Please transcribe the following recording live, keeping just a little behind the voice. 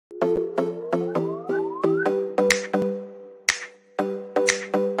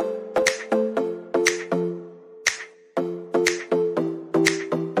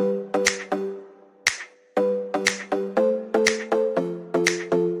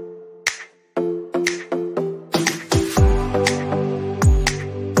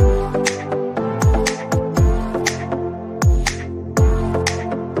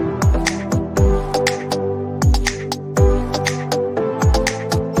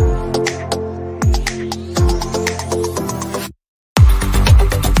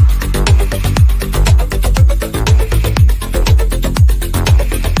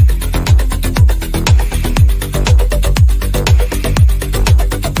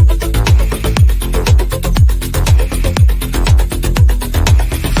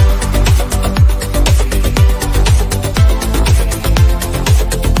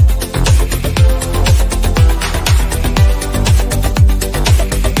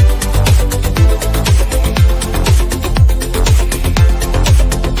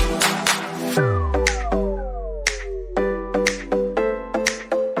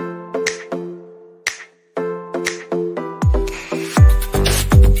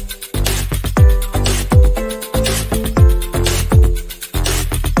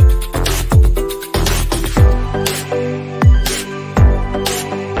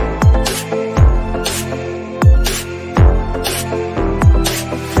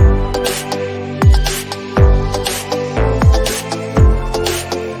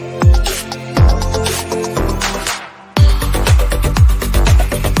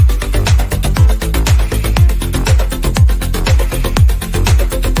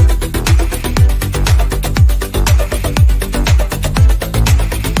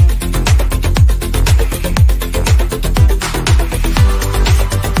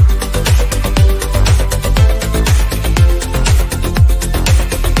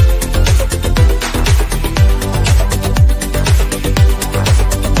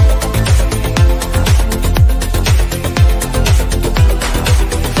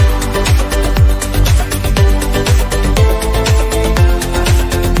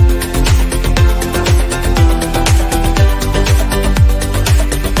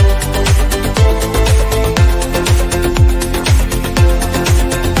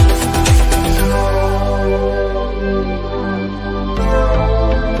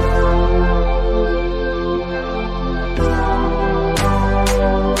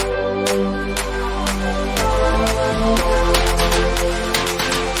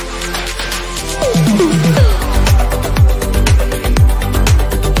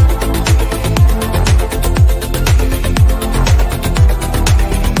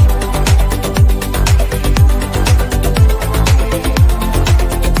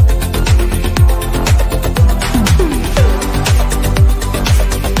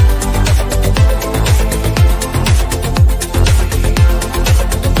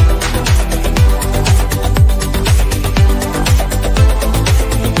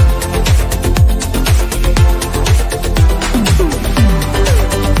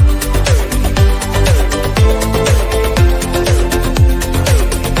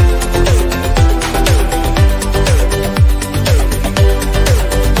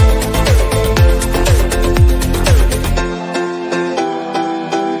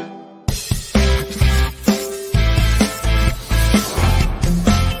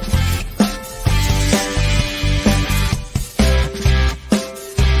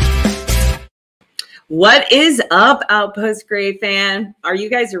What is up, Outpost Gray fan? Are you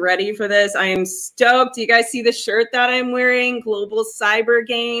guys ready for this? I am stoked. Do you guys see the shirt that I'm wearing? Global Cyber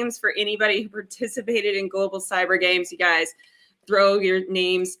Games. For anybody who participated in Global Cyber Games, you guys throw your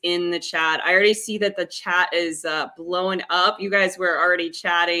names in the chat. I already see that the chat is blowing up. You guys were already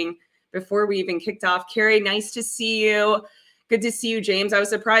chatting before we even kicked off. Carrie, nice to see you. Good to see you, James. I was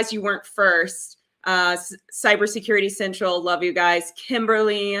surprised you weren't first. Cybersecurity Central, love you guys.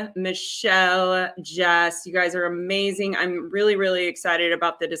 Kimberly, Michelle, Jess, you guys are amazing. I'm really, really excited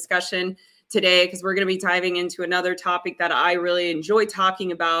about the discussion today because we're going to be diving into another topic that I really enjoy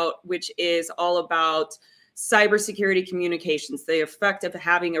talking about, which is all about cybersecurity communications, the effect of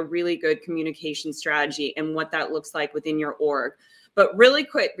having a really good communication strategy and what that looks like within your org. But really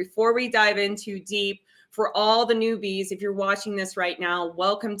quick, before we dive in too deep, for all the newbies, if you're watching this right now,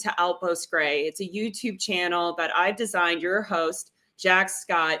 welcome to Outpost Gray. It's a YouTube channel that I've designed, your host, Jack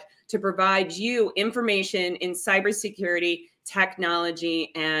Scott, to provide you information in cybersecurity,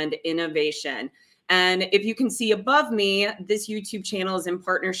 technology, and innovation. And if you can see above me, this YouTube channel is in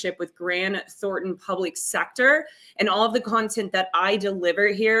partnership with Grant Thornton Public Sector. And all of the content that I deliver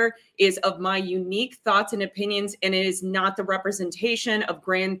here is of my unique thoughts and opinions, and it is not the representation of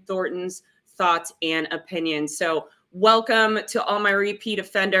Grant Thornton's thoughts and opinions. So welcome to all my repeat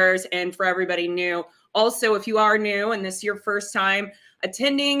offenders and for everybody new. Also, if you are new and this is your first time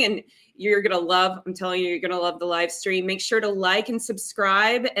attending and you're going to love, I'm telling you, you're going to love the live stream, make sure to like and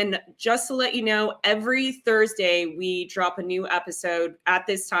subscribe. And just to let you know, every Thursday we drop a new episode at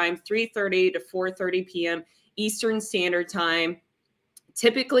this time, 3:30 to 4:30 p.m. Eastern Standard Time.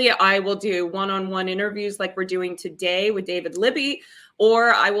 Typically, I will do one-on-one interviews like we're doing today with David Libby,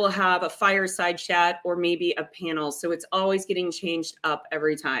 or I will have a fireside chat or maybe a panel. So it's always getting changed up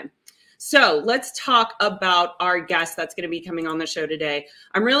every time. So let's talk about our guest that's going to be coming on the show today.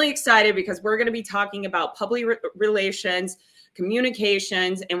 I'm really excited because we're going to be talking about public relations,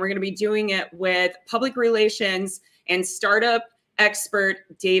 communications, and we're going to be doing it with public relations and startup expert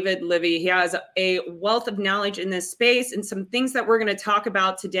David Libby. He has a wealth of knowledge in this space, and some things that we're going to talk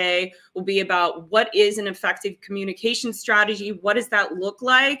about today will be about what is an effective communication strategy, what does that look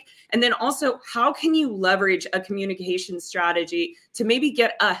like, and then also how can you leverage a communication strategy to maybe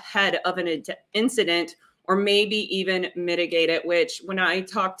get ahead of an incident or maybe even mitigate it, which when I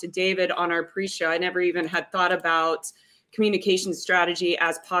talked to David on our pre-show, I never even had thought about communication strategy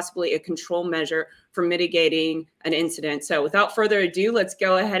as possibly a control measure for mitigating an incident. So without further ado, let's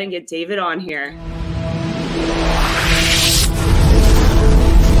go ahead and get David on here.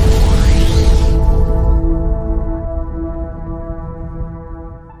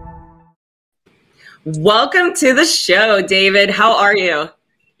 Welcome to the show, David. How are you?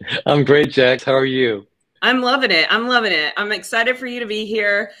 I'm great, Jax. How are you? I'm loving it. I'm loving it. I'm excited for you to be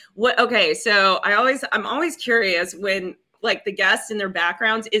here. Okay, so I'm always curious when like the guests and their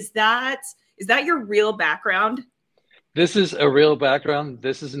backgrounds, is that your real background? This is a real background.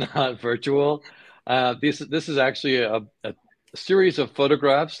 This is not virtual. This is actually a series of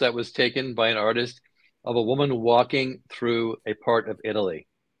photographs that was taken by an artist of a woman walking through a part of Italy.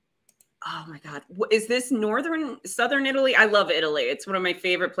 Oh my God. Is this southern Italy? I love Italy. It's one of my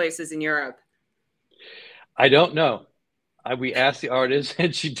favorite places in Europe. I don't know. We asked the artist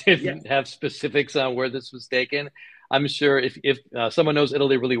and she didn't have specifics on where this was taken. I'm sure if someone knows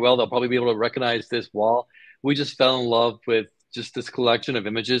Italy really well, they'll probably be able to recognize this wall. We just fell in love with just this collection of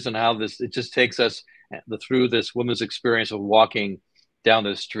images and how it just takes us through this woman's experience of walking down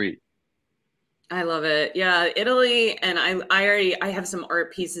the street. I love it. Yeah, Italy. And I have some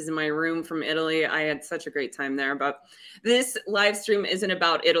art pieces in my room from Italy. I had such a great time there, but this live stream isn't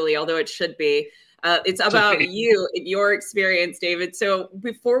about Italy, although it should be. It's about you and your experience, David. So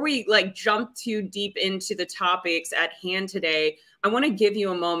before we jump too deep into the topics at hand today, I want to give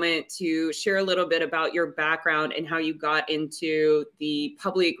you a moment to share a little bit about your background and how you got into the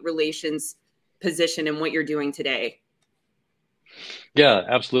public relations position and what you're doing today. Yeah,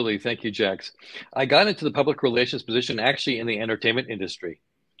 absolutely. Thank you, Jax. I got into the public relations position actually in the entertainment industry.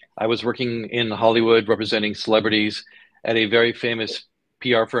 I was working in Hollywood representing celebrities at a very famous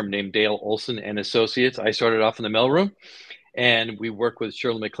PR firm named Dale Olson and Associates. I started off in the mailroom, and we worked with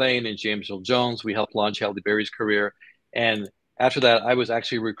Shirley MacLaine and James Earl Jones. We helped launch Halle Berry's career. And after that, I was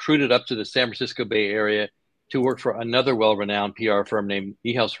actually recruited up to the San Francisco Bay Area to work for another well-renowned PR firm named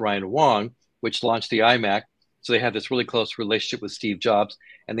Niehaus Ryan Wong, which launched the iMac. So they had this really close relationship with Steve Jobs,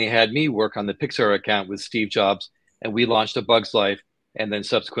 and they had me work on the Pixar account with Steve Jobs, and we launched A Bug's Life, and then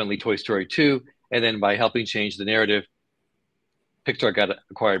subsequently Toy Story 2, and then by helping change the narrative, Pixar got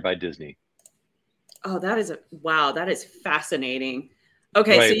acquired by Disney. Oh, wow. That is fascinating.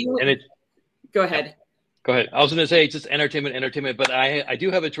 Okay, right. so go ahead. Go ahead. I was going to say just entertainment, but I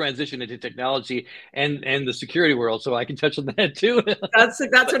do have a transition into technology and the security world, so I can touch on that too. That's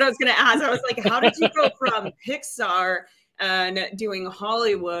what I was going to ask. I was like, how did you go from Pixar and doing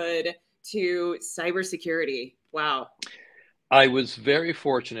Hollywood to cybersecurity? Wow. I was very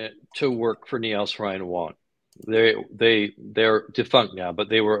fortunate to work for Niels Ryan Wan. They're defunct now, but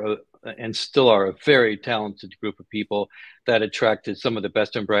they were and still are a very talented group of people that attracted some of the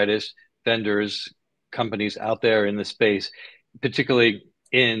best and brightest vendors, companies out there in the space, particularly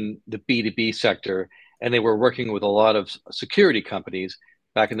in the B2B sector. And they were working with a lot of security companies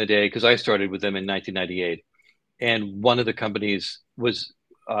back in the day because I started with them in 1998. And one of the companies was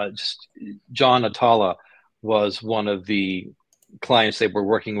just John Atala was one of the clients they were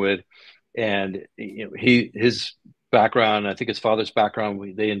working with, and his background, I think his father's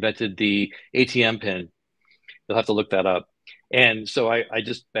background, they invented the ATM pin. You'll have to look that up. And so I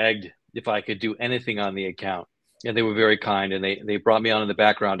just begged if I could do anything on the account, and they were very kind, and they brought me on in the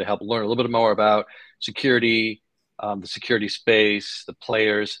background to help learn a little bit more about security, the security space, the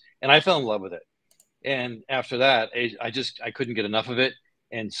players, and I fell in love with it. And after that, I couldn't get enough of it.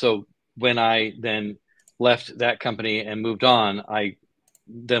 And so when I then left that company and moved on, I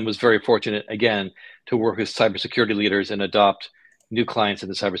then was very fortunate again to work with cybersecurity leaders and adopt new clients in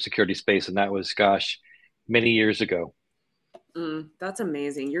the cybersecurity space. And that was, gosh, many years ago. That's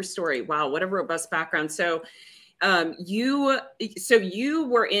amazing. Your story. Wow. What a robust background. So you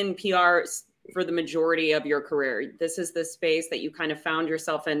were in PR for the majority of your career. This is the space that you kind of found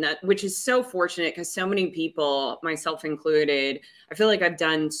yourself in, that, which is so fortunate because so many people, myself included, I feel like I've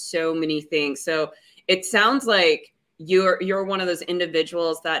done so many things. So it sounds like you're one of those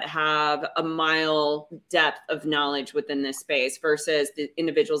individuals that have a mile depth of knowledge within this space versus the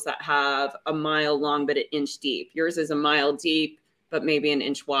individuals that have a mile long but an inch deep. Yours is a mile deep but maybe an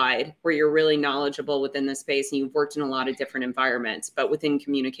inch wide, where you're really knowledgeable within the space and you've worked in a lot of different environments, but within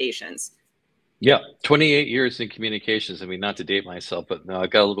communications. Yeah, 28 years in communications. I mean, not to date myself, but no, I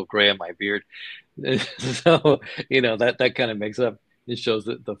got a little gray on my beard. So, that kind of makes up, it shows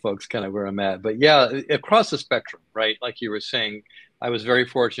that the folks kind of where I'm at. But yeah, across the spectrum, right? Like you were saying, I was very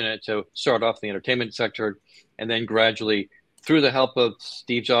fortunate to start off in the entertainment sector and then gradually, through the help of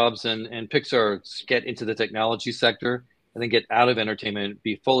Steve Jobs and Pixar, get into the technology sector and then get out of entertainment,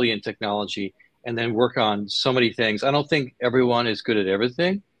 be fully in technology, and then work on so many things. I don't think everyone is good at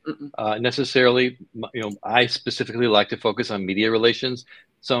everything. Necessarily, I specifically like to focus on media relations.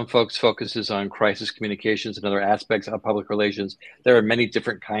 Some folks focuses on crisis communications and other aspects of public relations. There are many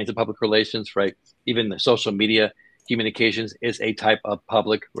different kinds of public relations, right? Even the social media communications is a type of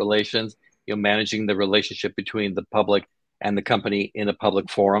public relations, managing the relationship between the public and the company in a public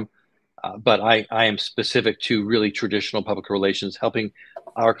forum. But I am specific to really traditional public relations, helping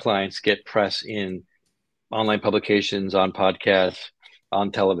our clients get press in online publications, on podcasts,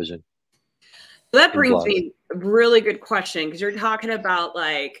 on television. That brings me a really good question, because you're talking about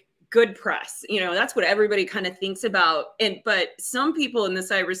like good press. That's what everybody kind of thinks about. But some people in the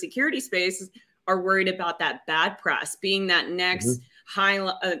cybersecurity space are worried about that bad press being that next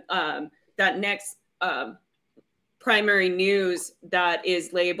primary news that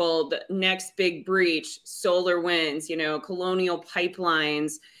is labeled next big breach, SolarWinds, Colonial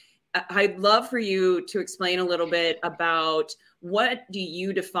Pipelines. I'd love for you to explain a little bit about what do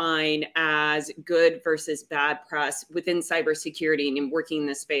you define as good versus bad press within cybersecurity and in working in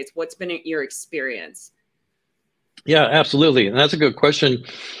this space? What's been your experience? Yeah, absolutely. And that's a good question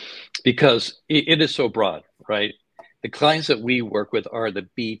because it is so broad, right? The clients that we work with are the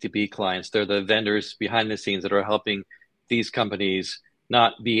B2B clients. They're the vendors behind the scenes that are helping these companies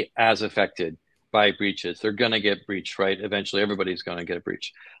not be as affected by breaches. They're going to get breached, right? Eventually, everybody's going to get a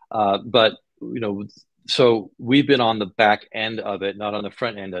breach. But so we've been on the back end of it, not on the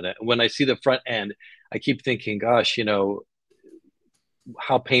front end of it. When I see the front end, I keep thinking, gosh,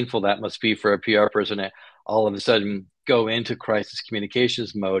 how painful that must be for a PR person to all of a sudden go into crisis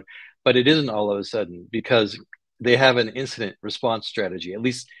communications mode. But it isn't all of a sudden, because they have an incident response strategy. At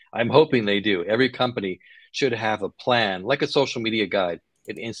least I'm hoping they do. Every company should have a plan, like a social media guide,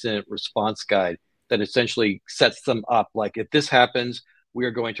 an incident response guide that essentially sets them up. Like, if this happens, we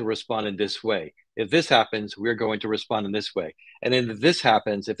are going to respond in this way. If this happens, we're going to respond in this way. And then if this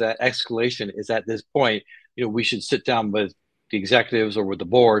happens, if that escalation is at this point, we should sit down with the executives or with the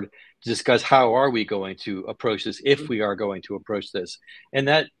board to discuss how are we going to approach this, if we are going to approach this. And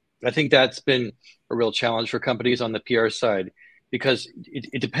that, I think that's been a real challenge for companies on the PR side, because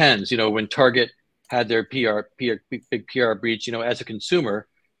it depends. When Target had their big PR breach, as a consumer,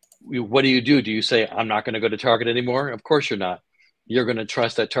 what do? Do you say, I'm not going to go to Target anymore? Of course you're not. you're going to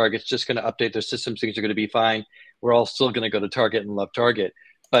trust that Target's just going to update their systems, things are going to be fine. We're all still going to go to Target and love Target.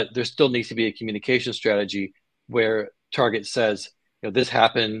 But there still needs to be a communication strategy where Target says, this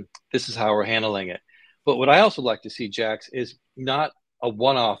happened, this is how we're handling it. But what I also like to see, Jax, is not a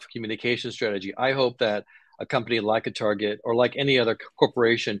one-off communication strategy. I hope that a company like a Target or like any other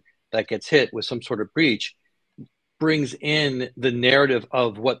corporation that gets hit with some sort of breach brings in the narrative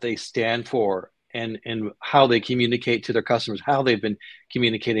of what they stand for and how they communicate to their customers, how they've been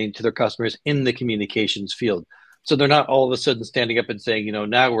communicating to their customers in the communications field. So they're not all of a sudden standing up and saying,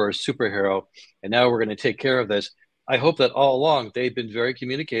 now we're a superhero and now we're going to take care of this. I hope that all along they've been very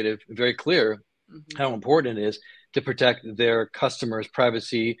communicative, very clear how important it is to protect their customers'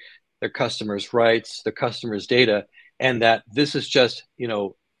 privacy, their customers' rights, their customers' data, and that this is just,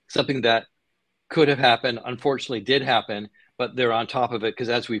 something that could have happened, unfortunately did happen, but they're on top of it because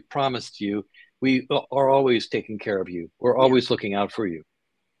as we promised you, we are always taking care of you. We're always looking out for you.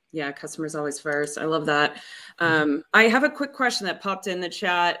 Yeah, customers always first. I love that. I have a quick question that popped in the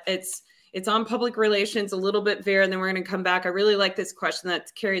chat. It's on public relations, a little bit there, and then we're going to come back. I really like this question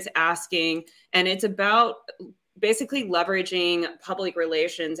that Carrie's asking, and it's about basically leveraging public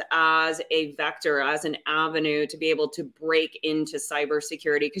relations as a vector, as an avenue to be able to break into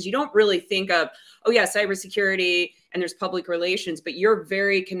cybersecurity. Because you don't really think of, oh yeah, cybersecurity and there's public relations, but you're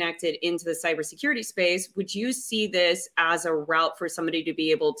very connected into the cybersecurity space. Would you see this as a route for somebody to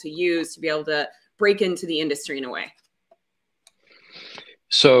be able to use, to be able to break into the industry in a way?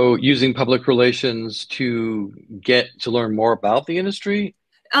 So using public relations to get to learn more about the industry?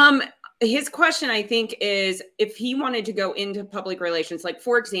 His question, I think, is if he wanted to go into public relations, like,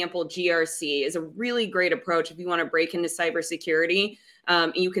 for example, GRC is a really great approach if you want to break into cybersecurity.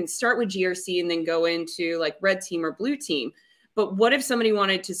 You can start with GRC and then go into like red team or blue team. But what if somebody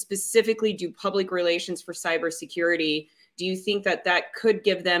wanted to specifically do public relations for cybersecurity? Do you think that that could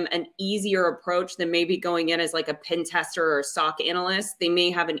give them an easier approach than maybe going in as like a pen tester or a SOC analyst? They may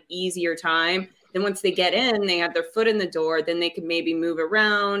have an easier time. Then once they get in, they have their foot in the door, then they could maybe move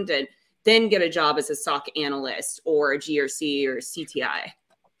around and then get a job as a SOC analyst or a GRC or a CTI.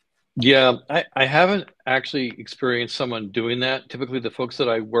 Yeah, I haven't actually experienced someone doing that. Typically, the folks that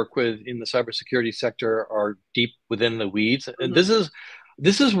I work with in the cybersecurity sector are deep within the weeds. And this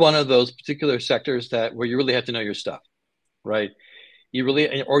is one of those particular sectors that where you really have to know your stuff, right? You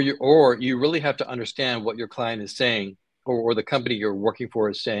really, or you really have to understand what your client is saying or the company you're working for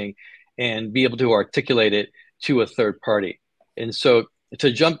is saying and be able to articulate it to a third party. And so to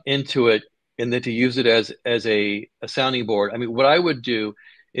jump into it and then to use it as a sounding board. I mean, what I would do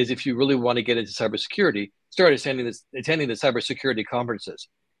is if you really want to get into cybersecurity, start attending the cybersecurity conferences,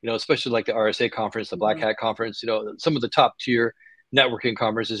 especially like the RSA conference, the Black Hat conference, some of the top tier networking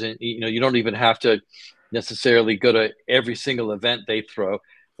conferences. And, you don't even have to necessarily go to every single event they throw,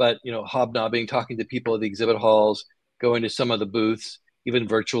 but, hobnobbing, talking to people at the exhibit halls, going to some of the booths, even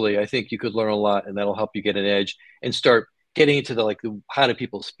virtually, I think you could learn a lot and that'll help you get an edge and start getting into the how do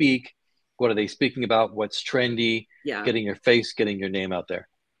people speak? What are they speaking about? What's trendy? Yeah. Getting your face, getting your name out there.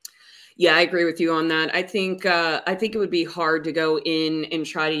 Yeah, I agree with you on that. I think it would be hard to go in and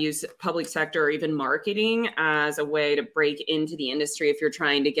try to use public sector or even marketing as a way to break into the industry if you're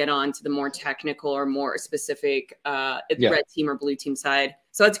trying to get on to the more technical or more specific red team or blue team side.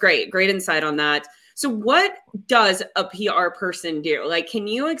 So that's great. Great insight on that. So what does a PR person do? Like, can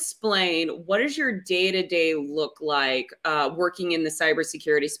you explain what does your day-to-day look like working in the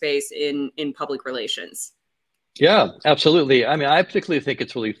cybersecurity space in public relations? Yeah, absolutely. I mean, I particularly think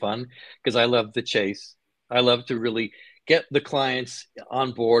it's really fun because I love the chase. I love to really get the clients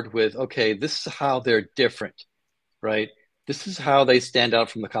on board with, okay, this is how they're different, right? This is how they stand out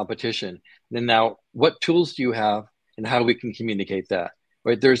from the competition. And then now, what tools do you have and how we can communicate that?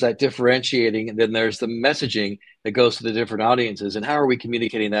 Right, there's that differentiating, and then there's the messaging that goes to the different audiences. And how are we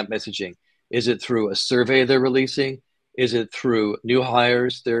communicating that messaging? Is it through a survey they're releasing? Is it through new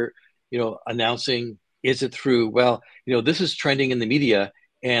hires they're, announcing? Is it through, well, this is trending in the media,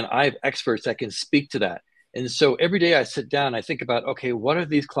 and I have experts that can speak to that. And so every day I sit down, I think about, okay, what are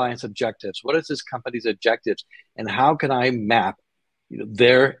these clients' objectives? What is this company's objectives? And how can I map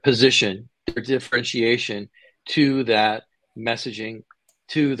their position, their differentiation to that messaging,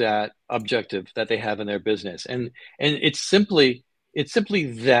 to that objective that they have in their business. And it's simply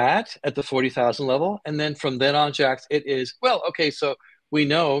that at the 40,000 level. And then from then on, Jax, it is, well, okay, so we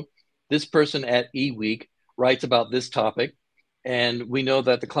know this person at eWeek writes about this topic, and we know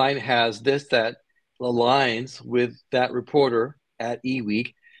that the client has this that aligns with that reporter at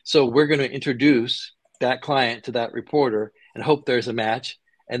eWeek. So we're going to introduce that client to that reporter and hope there's a match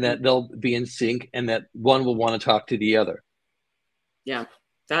and that they'll be in sync and that one will want to talk to the other. Yeah,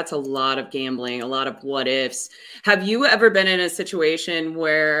 that's a lot of gambling, a lot of what ifs. Have you ever been in a situation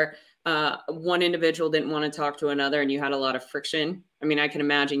where one individual didn't want to talk to another and you had a lot of friction? I mean, I can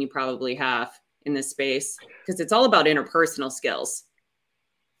imagine you probably have in this space because it's all about interpersonal skills.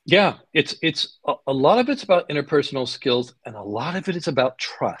 Yeah, it's a lot of it's about interpersonal skills, and a lot of it is about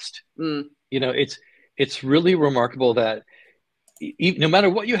trust. Mm, You know, it's really remarkable that no matter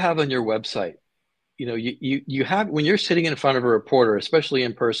what you have on your website, you know, you have, when you're sitting in front of a reporter, especially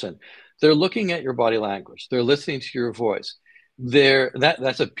in person, they're looking at your body language, they're listening to your voice.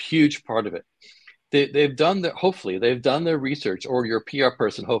 That's a huge part of it. They've done their, hopefully they've done their research, or your PR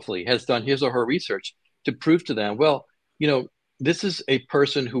person hopefully has done his or her research to prove to them, well, you know, this is a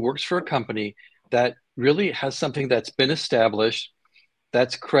person who works for a company that really has something that's been established,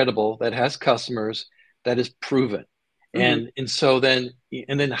 that's credible, that has customers, that is proven. hmm And so then,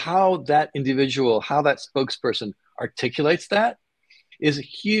 and then how that individual, how that spokesperson articulates that is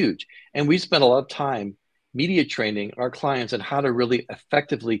huge. And we spent a lot of time media training our clients on how to really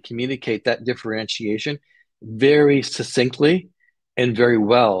effectively communicate that differentiation very succinctly and very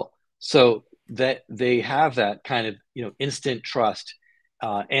well, so that they have that kind of, you know, instant trust,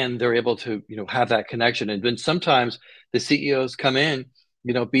 and they're able to, you know, have that connection. And then sometimes the CEOs come in,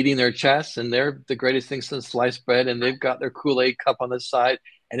 you know, beating their chests, and they're the greatest thing since sliced bread, and they've got their Kool-Aid cup on the side,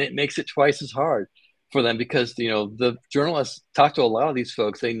 and it makes it twice as hard for them, because, you know, the journalists talk to a lot of these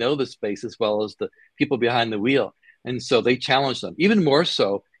folks. They know the space as well as the people behind the wheel, and so they challenge them even more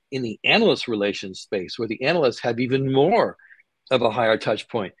so in the analyst relations space, where the analysts have even more of a higher touch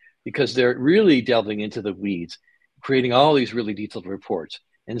point, because they're really delving into the weeds, creating all these really detailed reports.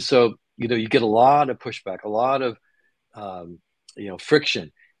 And so, you know, you get a lot of pushback, a lot of um, you know,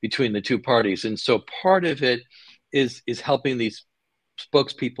 friction between the two parties. And so part of it is helping these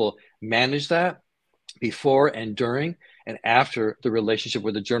spokespeople manage that before and during and after the relationship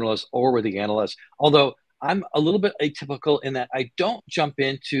with the journalist or with the analyst. Although I'm a little bit atypical in that I don't jump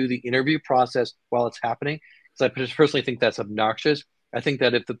into the interview process while it's happening, because I personally think that's obnoxious. I think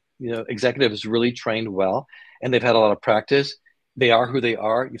that if the, you know, executive is really trained well and they've had a lot of practice, they are who they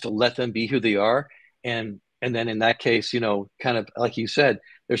are. You have to let them be who they are, and then in that case, you know, kind of like you said,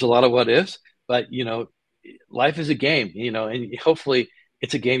 there's a lot of what ifs, but, you know, life is a game, you know, and hopefully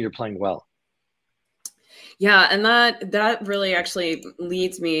it's a game you're playing well. Yeah, and that really actually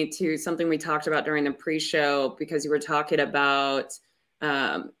leads me to something we talked about during the pre-show, because you were talking about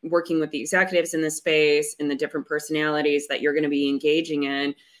working with the executives in the space and the different personalities that you're going to be engaging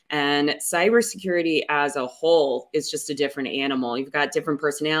in. And cybersecurity as a whole is just a different animal. You've got different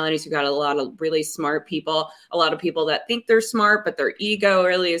personalities. You've got a lot of really smart people, a lot of people that think they're smart, but their ego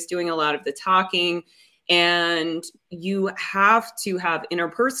really is doing a lot of the talking. And you have to have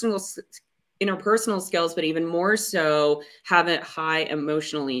interpersonal skills, but even more so, have a high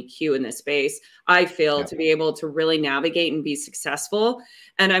emotional EQ in this space, I feel, Yeah. to be able to really navigate and be successful.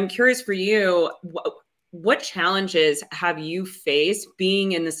 And I'm curious for you, what challenges have you faced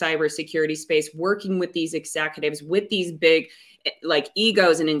being in the cybersecurity space, working with these executives, with these big, like,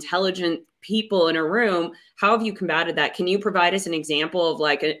 egos and intelligent people in a room? How have you combated that? Can you provide us an example of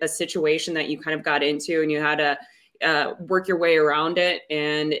like a situation that you kind of got into and you had to work your way around it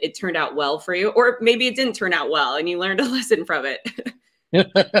and it turned out well for you? Or maybe it didn't turn out well and you learned a lesson from it.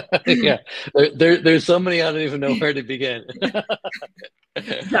 Yeah, there's so many, I don't even know where to begin.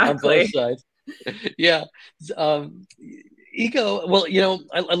 On both Exactly. sides. Yeah. um, Ego, well, you know,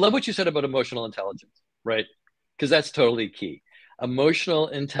 I love what you said about emotional intelligence, right? Because that's totally key. Emotional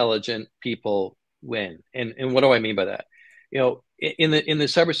intelligent people win. And what do I mean by that? You know, in the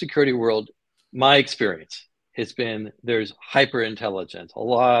cybersecurity world, my experience has been there's hyper intelligent, a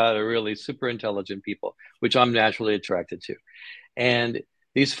lot of really super intelligent people, which I'm naturally attracted to. And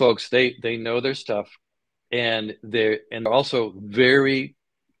these folks, they know their stuff, and they're also very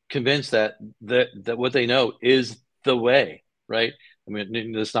convinced that what they know is the way, right? I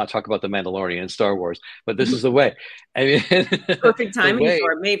mean, let's not talk about the Mandalorian and Star Wars, but this is the way. I mean, Perfect the timing way,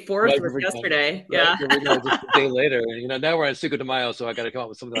 for it. May 4th right? was yesterday. Right? Yeah. Here we go, just a day later, and you know, now we're on Cinco de Mayo, so I got to come up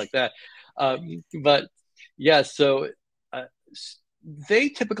with something like that. But yeah, so uh, they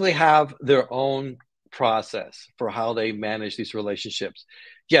typically have their own process for how they manage these relationships.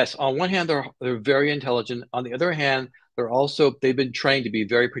 Yes, on one hand, they're very intelligent. On the other hand, they've been trained to be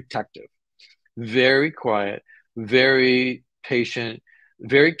very protective, very quiet, very patient,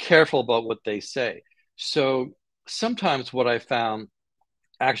 very careful about what they say. So sometimes what I found,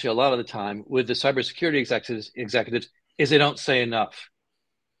 actually a lot of the time with the cybersecurity executives, is they don't say enough,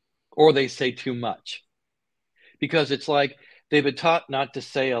 or they say too much, because it's like they've been taught not to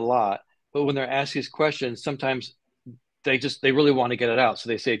say a lot, but when they're asked these questions, sometimes they really want to get it out, so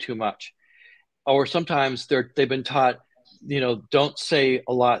they say too much. Or sometimes they've been taught, don't say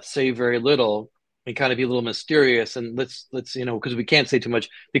a lot, say very little, and kind of be a little mysterious, and let's because we can't say too much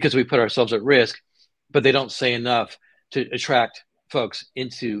because we put ourselves at risk, but they don't say enough to attract folks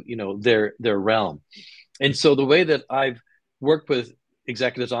into their realm. And so the way that I've worked with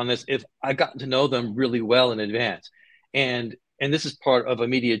executives on this, if I've gotten to know them really well in advance, and this is part of a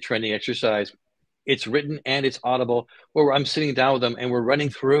media training exercise. It's written and it's audible, where I'm sitting down with them and we're running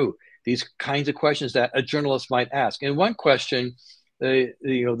through these kinds of questions that a journalist might ask. And one question, that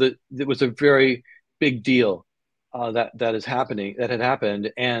was a very big deal that had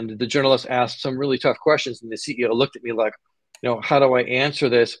happened, and the journalist asked some really tough questions, and the CEO looked at me like, how do I answer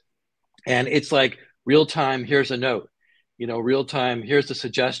this? And it's like real time. Here's a note. Real time. Here's a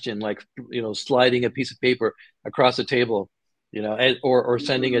suggestion, like sliding a piece of paper across the table, or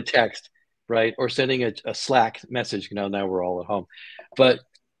sending a text, right, or sending a Slack message. Now we're all at home, but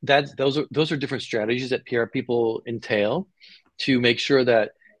those are different strategies that PR people entail to make sure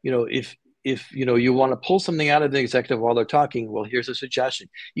that if you want to pull something out of the executive while they're talking, well, here's a suggestion.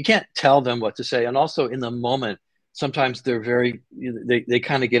 You can't tell them what to say, and also in the moment, sometimes they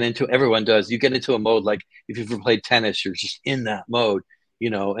kind of get into, everyone does, you get into a mode, like if you've ever played tennis, you're just in that mode,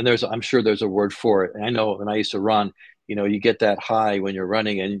 and I'm sure there's a word for it. And I know when I used to run, you get that high when you're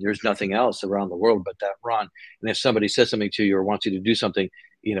running and there's nothing else around the world but that run. And if somebody says something to you or wants you to do something,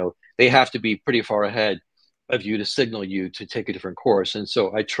 they have to be pretty far ahead of you to signal you to take a different course. And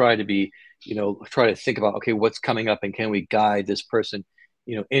so I try to think about, okay, what's coming up, and can we guide this person,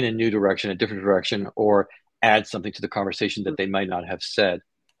 in a new direction, a different direction, or add something to the conversation that they might not have said.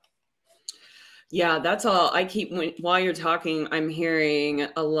 Yeah, that's all I keep, while you're talking, I'm hearing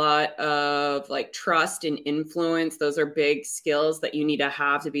a lot of like trust and influence. Those are big skills that you need to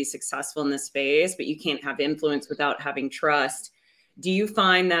have to be successful in this space, but you can't have influence without having trust. Do you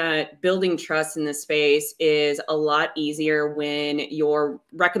find that building trust in this space is a lot easier when you're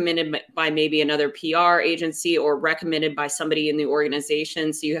recommended by maybe another PR agency or recommended by somebody in the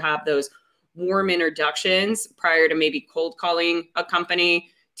organization? So you have those warm introductions prior to maybe cold calling a company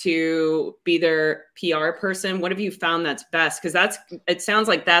to be their PR person. What have you found that's best? Because it sounds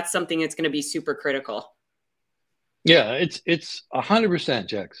like that's something that's going to be super critical. Yeah, it's 100%,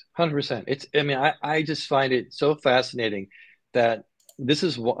 Jax, 100%. I just find it so fascinating that this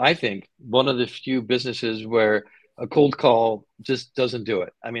is what I think one of the few businesses where a cold call just doesn't do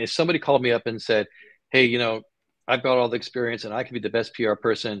it. If somebody called me up and said, hey, I've got all the experience and I can be the best PR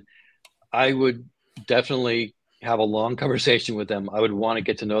person, I would definitely have a long conversation with them. I would want to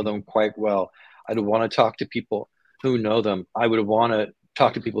get to know them quite well. I'd want to talk to people who know them. I would want to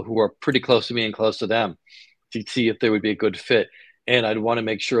talk to people who are pretty close to me and close to them to see if they would be a good fit. And I'd want to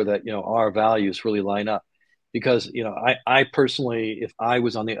make sure that, our values really line up. Because, I personally, if I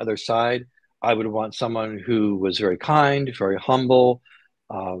was on the other side, I would want someone who was very kind, very humble,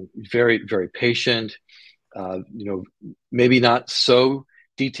 very, very patient, maybe not so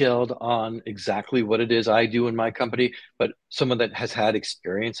detailed on exactly what it is I do in my company, but someone that has had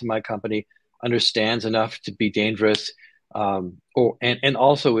experience in my company, understands enough to be dangerous, and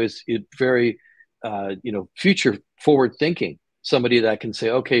also is very, future forward thinking. Somebody that can say,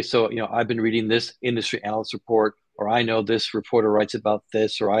 okay, so, I've been reading this industry analyst report, or I know this reporter writes about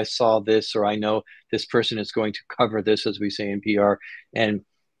this, or I saw this, or I know this person is going to cover this, as we say in PR. And,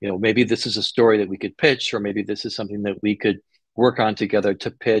 maybe this is a story that we could pitch, or maybe this is something that we could work on together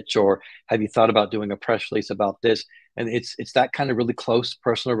to pitch, or have you thought about doing a press release about this? And it's that kind of really close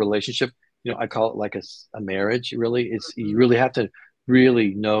personal relationship. I call it like a marriage. Really, you really have to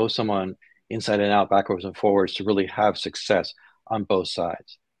really know someone inside and out, backwards and forwards, to really have success on both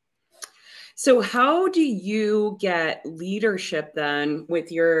sides. So how do you get leadership then with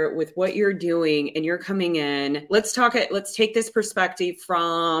what you're doing, and you're coming in? Let's take this perspective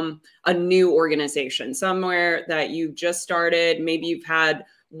from a new organization, somewhere that you just started. Maybe you've had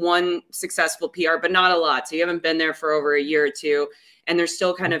one successful PR, but not a lot. So you haven't been there for over a year or two, and they're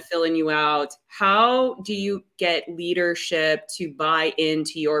still kind of filling you out. How do you get leadership to buy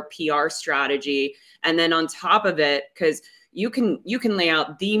into your PR strategy? And then on top of it, because you can lay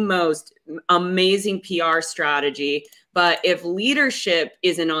out the most amazing PR strategy, but if leadership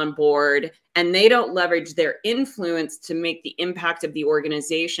isn't on board and they don't leverage their influence to make the impact of the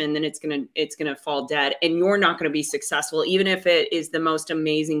organization, then it's gonna fall dead, and you're not going to be successful, even if it is the most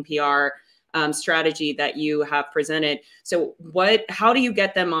amazing PR strategy that you have presented. So how do you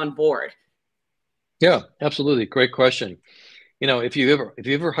get them on board? Yeah, absolutely. Great question. If you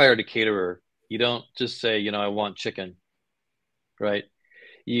ever hired a caterer, you don't just say, I want chicken, right?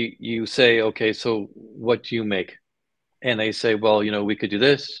 You say, okay, so what do you make? and they say, well, we could do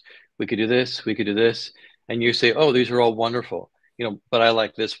this, we could do this, we could do this. And you say, oh, these are all wonderful, but I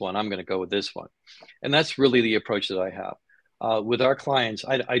like this one. I'm going to go with this one. And that's really the approach that I have. With our clients,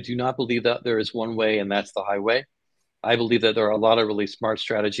 I do not believe that there is one way and that's the highway. I believe that there are a lot of really smart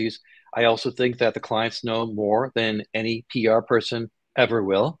strategies. I also think that the clients know more than any PR person ever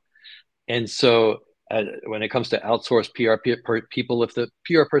will. And so when it comes to outsourced people, if the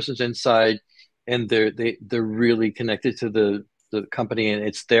PR person's inside and they're really connected to the company and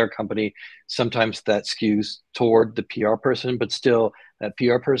it's their company, sometimes that skews toward the PR person, but still that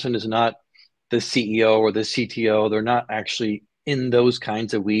PR person is not the CEO or the CTO. They're not actually in those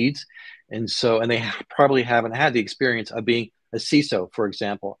kinds of weeds. And so, and they probably haven't had the experience of being a CISO, for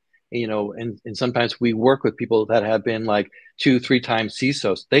example. And sometimes we work with people that have been like 2-3 times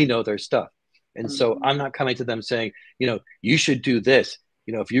CISOs. They know their stuff. And so I'm not coming to them saying, you should do this.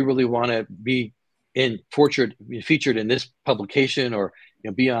 If you really want to be featured in this publication, or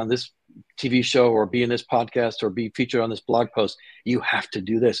be on this TV show, or be in this podcast, or be featured on this blog post, you have to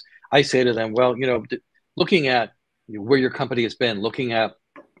do this. I say to them, well, looking at where your company has been, looking at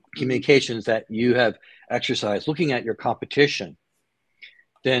communications that you have exercised, looking at your competition,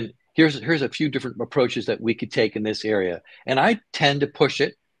 then here's a few different approaches that we could take in this area. And I tend to push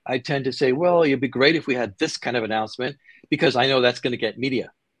it. I tend to say, well, it'd be great if we had this kind of announcement, because I know that's going to get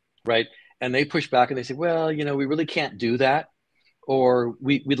media, right? And they push back and they say, well, we really can't do that. Or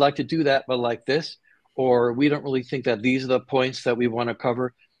we'd like to do that, but like this. Or we don't really think that these are the points that we want to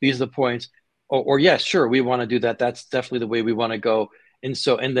cover. These are the points. Or yes, sure, we want to do that. That's definitely the way we want to go. And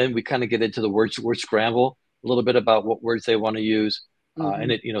then we kind of get into the word scramble a little bit about what words they want to use.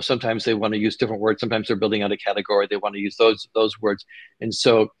 And sometimes they want to use different words. Sometimes they're building out a category. They want to use those words. And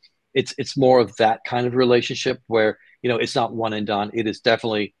so it's more of that kind of relationship where, it's not one and done. It is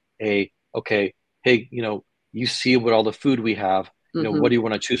definitely okay, hey, you see what all the food we have, what do you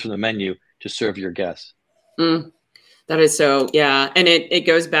want to choose from the menu to serve your guests? That is so, yeah. And it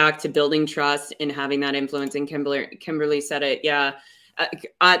goes back to building trust and having that influence. And Kimberly said it. Yeah.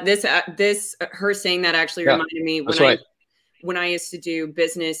 Her saying that actually reminded me when I used to do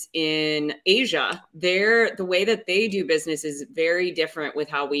business in Asia, the way that they do business is very different with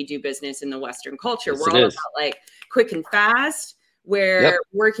how we do business in the Western culture. We're all about like quick and fast, where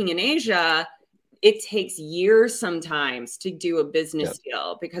working in Asia, it takes years sometimes to do a business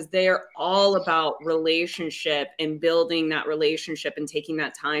deal, because they're all about relationship and building that relationship and taking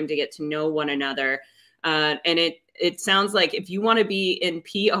that time to get to know one another. And it sounds like if you want to be in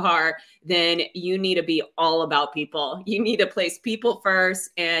PR, then you need to be all about people. You need to place people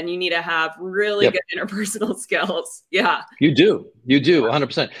first, and you need to have really good interpersonal skills. Yeah, you do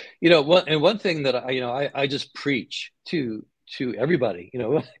 100%. One thing that I just preach to everybody,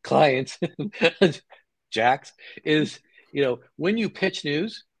 clients, Jax, is, when you pitch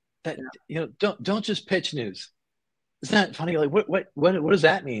news, that, don't just pitch news. Isn't that funny? Like, what does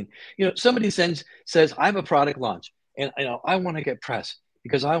that mean? Somebody says, I have a product launch and I want to get press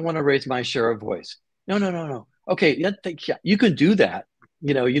because I want to raise my share of voice. No. Okay. You can do that.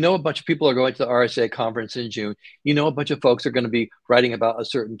 A bunch of people are going to the RSA conference in June. A bunch of folks are going to be writing about a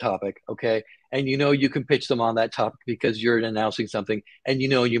certain topic. Okay. And you can pitch them on that topic because you're announcing something and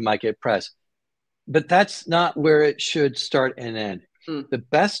you might get press. But that's not where it should start and end. The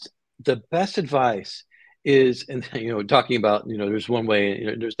best advice is, and talking about, there's one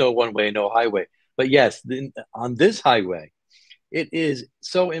way, there's no one way, no highway. But yes, on this highway, it is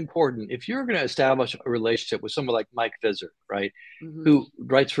so important. If you're going to establish a relationship with someone like Mike Visser, right, who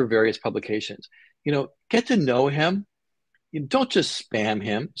writes for various publications, get to know him. You don't just spam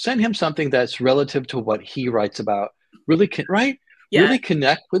him. Send him something that's relative to what he writes about. Really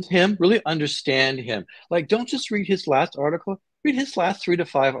connect with him. Really understand him. Like, don't just read his last article. Read his last 3 to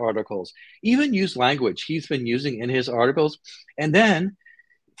 5 articles. Even use language he's been using in his articles, and then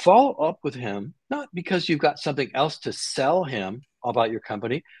follow up with him, not because you've got something else to sell him about your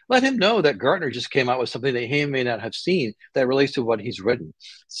company. Let him know that Gartner just came out with something that he may not have seen that relates to what he's written.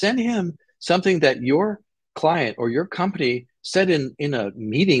 Send him something that your client or your company said in a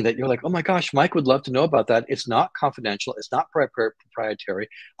meeting that you're like, oh my gosh, Mike would love to know about that. It's not confidential. It's not proprietary.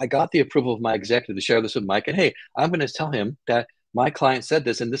 I got the approval of my executive to share this with Mike. And hey, I'm going to tell him that my client said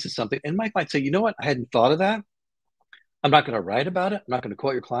this and this is something. And Mike might say, you know what? I hadn't thought of that. I'm not going to write about it. I'm not going to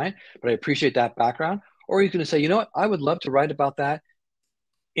quote your client, but I appreciate that background. Or he's going to say, you know what? I would love to write about that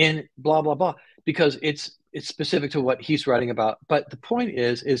in blah, blah, blah, because it's specific to what he's writing about. But the point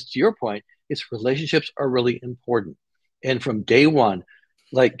is to your point, relationships are really important. And from day one,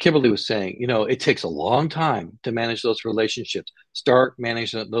 like Kimberly was saying, it takes a long time to manage those relationships. Start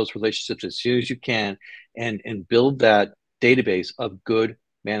managing those relationships as soon as you can, and build that database of good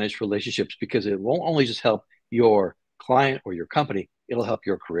managed relationships, because it won't only just help your client or your company, it'll help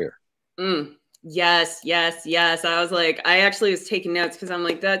your career. Mm. Yes, yes, yes. I actually was taking notes because I'm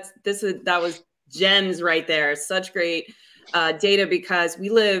like, that was gems right there. Such great data, because we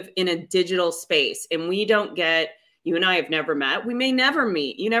live in a digital space and we don't get, you and I have never met. We may never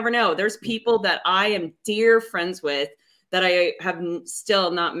meet. You never know. There's people that I am dear friends with that I have still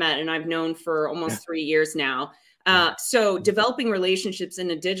not met and I've known for almost 3 years now. So developing relationships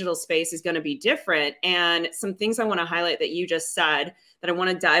in a digital space is going to be different. And some things I want to highlight that you just said that I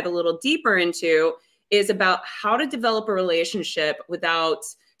want to dive a little deeper into is about how to develop a relationship without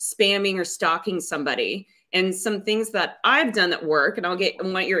spamming or stalking somebody. And some things that I've done that work, and I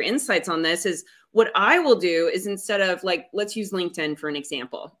want your insights on this, is what I will do is, instead of, like, let's use LinkedIn for an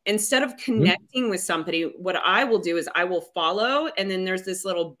example. Instead of connecting with somebody, what I will do is I will follow, and then there's this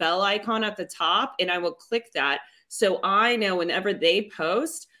little bell icon at the top, and I will click that. So I know whenever they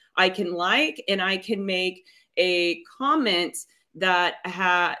post, I can like, and I can make a comment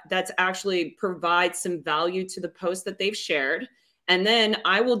that's actually provides some value to the post that they've shared. And then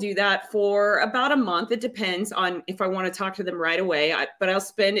I will do that for about a month. It depends on if I want to talk to them right away, but I'll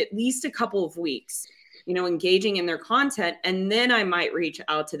spend at least a couple of weeks, engaging in their content. And then I might reach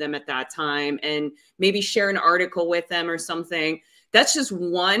out to them at that time and maybe share an article with them or something. That's just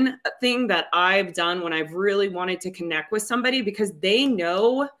one thing that I've done when I've really wanted to connect with somebody, because they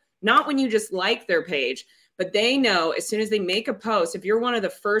know, not when you just like their page, but they know as soon as they make a post, if you're one of the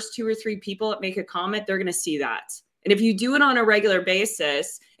first 2 or 3 people that make a comment, they're going to see that. And if you do it on a regular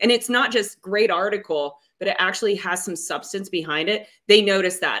basis, and it's not just great article, but it actually has some substance behind it, they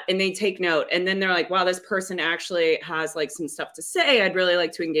notice that and they take note. And then they're like, wow, this person actually has like some stuff to say. I'd really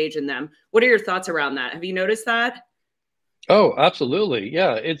like to engage in them. What are your thoughts around that? Have you noticed that? Oh, absolutely.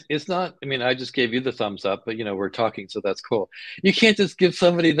 Yeah. It's not, I mean, I just gave you the thumbs up, but we're talking, so that's cool. You can't just give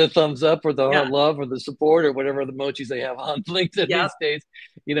somebody the thumbs up or the Yeah. love or the support or whatever the emojis they have on LinkedIn Yep. these days.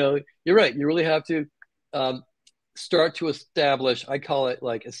 You're right. You really have to start to establish, I call it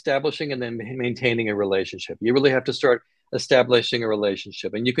like establishing and then maintaining a relationship. You really have to start establishing a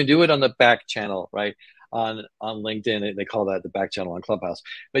relationship, and you can do it on the back channel, right? On LinkedIn, they call that the back channel on Clubhouse,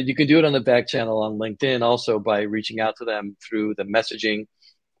 but you can do it on the back channel on LinkedIn also by reaching out to them through the messaging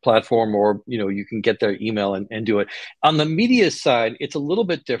platform, or you can get their email and do it. On the media side, it's a little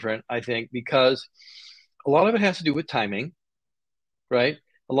bit different, I think, because a lot of it has to do with timing, right?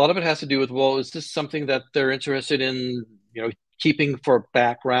 A lot of it has to do with, well, is this something that they're interested in, keeping for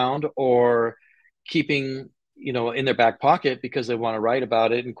background, or keeping, in their back pocket because they want to write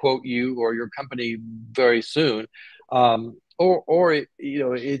about it and quote you or your company very soon, or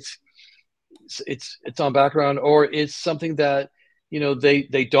it's on background, or it's something that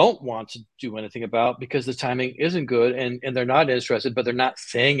they don't want to do anything about because the timing isn't good, and they're not interested, but they're not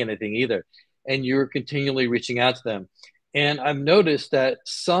saying anything either, and you're continually reaching out to them. And I've noticed that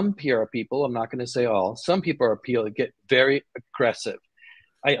some PR people, I'm not going to say all, some people get very aggressive.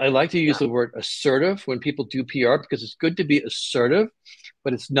 I like to use the word assertive when people do PR, because it's good to be assertive,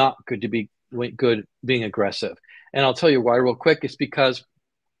 but it's not good to be good being aggressive. And I'll tell you why real quick. It's because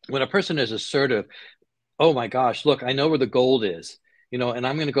when a person is assertive, oh my gosh, look, I know where the gold is, and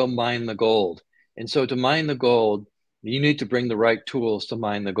I'm going to go mine the gold. And so to mine the gold, you need to bring the right tools to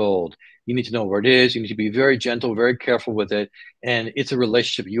mine the gold. You need to know where it is. You need to be very gentle, very careful with it. And it's a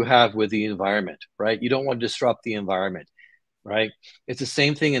relationship you have with the environment, right? You don't want to disrupt the environment, right? It's the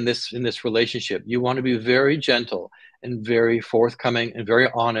same thing in this relationship. You want to be very gentle and very forthcoming and very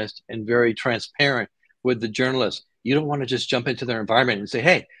honest and very transparent with the journalist. You don't want to just jump into their environment and say,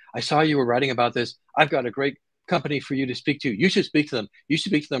 hey, I saw you were writing about this. I've got a great company for you to speak to. You should speak to them. You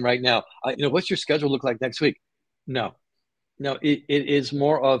should speak to them right now. What's your schedule look like next week? No, it is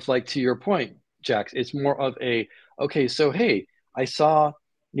more of, like, to your point, Jax, it's more of okay, so, hey, I saw,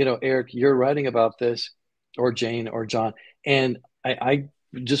 Eric, you're writing about this, or Jane or John, and I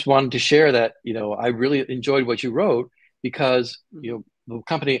just wanted to share that, I really enjoyed what you wrote, because, the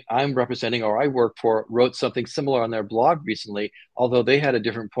company I'm representing or I work for wrote something similar on their blog recently, although they had a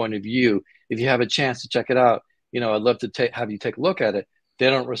different point of view. If you have a chance to check it out, I'd love to have you take a look at it. They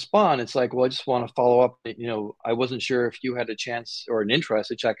don't respond. It's like, well, I just want to follow up. I wasn't sure if you had a chance or an interest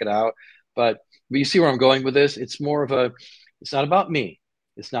to check it out, but you see where I'm going with this. It's more of it's not about me.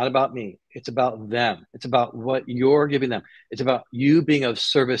 It's not about me. It's about them. It's about what you're giving them. It's about you being of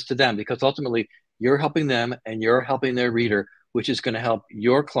service to them, because ultimately you're helping them and you're helping their reader, which is going to help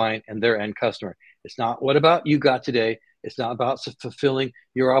your client and their end customer. It's not what about you got today. It's not about fulfilling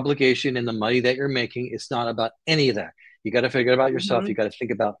your obligation and the money that you're making. It's not about any of that. You got to figure about yourself. You got to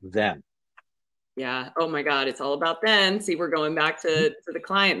think about them. Yeah. Oh my God. It's all about them. See, we're going back to the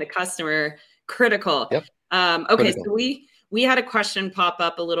client, the customer, critical. Yep. Okay. Critical. So we had a question pop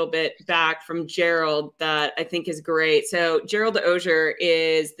up a little bit back from Gerald that I think is great. So Gerald Ozier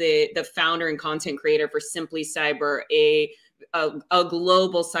is the founder and content creator for Simply Cyber, a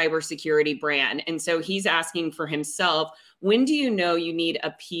global cybersecurity brand. And so he's asking for himself, when do you know you need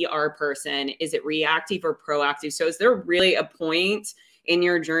a PR person? Is it reactive or proactive? So is there really a point in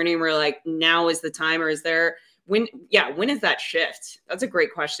your journey where like now is the time, or is there when is that shift? That's a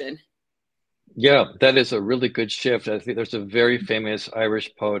great question. Yeah, that is a really good shift. I think there's a very famous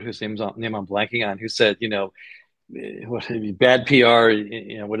Irish poet whose name I'm blanking on, who said, what bad PR,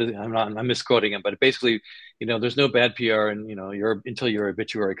 what is it? I'm misquoting him, but basically, there's no bad PR, and until your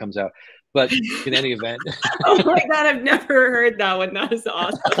obituary comes out. But in any event, oh my God, I've never heard that one. That is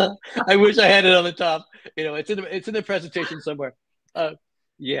awesome. I wish I had it on the top. It's in the presentation somewhere.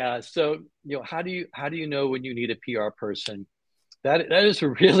 Yeah. So how do you know when you need a PR person? That is a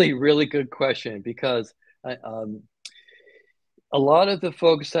really, really good question, because a lot of the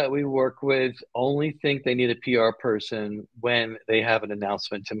folks that we work with only think they need a PR person when they have an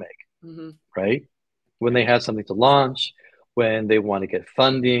announcement to make, right? When they have something to launch, when they want to get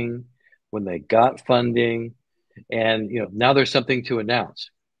funding, when they got funding, and now there's something to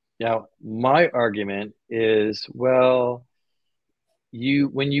announce. Now, my argument is, well,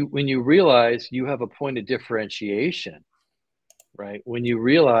 when you realize you have a point of differentiation, right? When you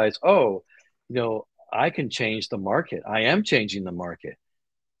realize, oh, I can change the market. I am changing the market.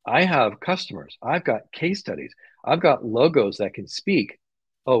 I have customers. I've got case studies. I've got logos that can speak.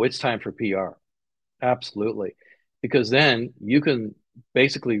 Oh, it's time for PR. Absolutely. Because then you can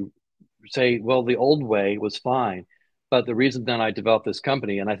basically say, well, the old way was fine. But the reason then I developed this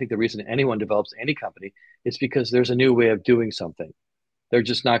company, and I think the reason anyone develops any company, is because there's a new way of doing something. They're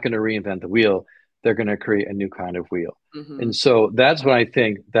just not going to reinvent the wheel. They're going to create a new kind of wheel. And so that's when I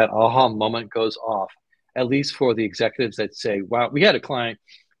think that aha moment goes off, at least for the executives that say, wow, we had a client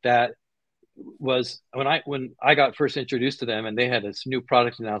that was when I got first introduced to them, and they had this new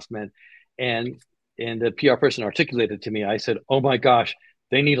product announcement, and the PR person articulated to me, I said, oh my gosh,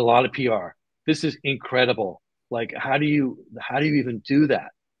 they need a lot of PR. This is incredible. Like, how do you even do that,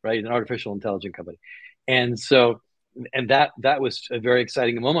 right? An artificial intelligence company. And so, and that was a very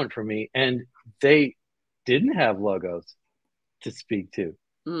exciting moment for me. And they didn't have logos to speak to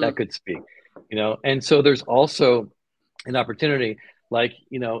that could speak, and so there's also an opportunity, like,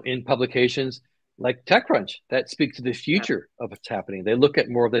 in publications like TechCrunch, that speak to the future of what's happening. They look at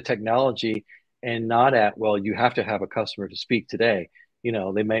more of the technology and not at, well, you have to have a customer to speak today.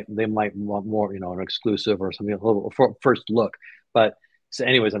 They might want more, an exclusive or something, a little first look. But so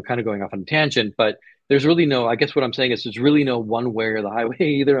anyways, I'm kind of going off on a tangent, but there's really no, I guess what I'm saying is there's really no one way or the highway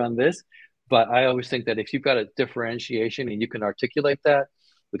either on this. But I always think that if you've got a differentiation and you can articulate that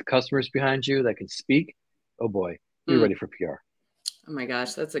with customers behind you that can speak, oh boy, you're ready for PR. Oh my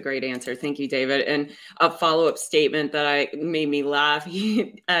gosh, that's a great answer. Thank you, David. And a follow-up statement that made me laugh.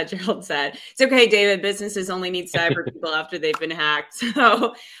 Gerald said, it's okay, David, businesses only need cyber people after they've been hacked.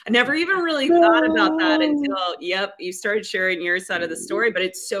 So I never even really thought about that until, you started sharing your side of the story, but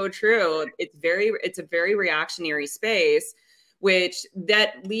it's so true. It's a very reactionary space, which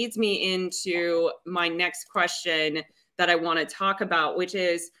that leads me into my next question that I want to talk about, which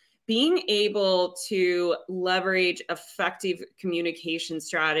is being able to leverage effective communication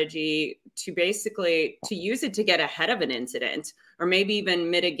strategy to basically to use it to get ahead of an incident, or maybe even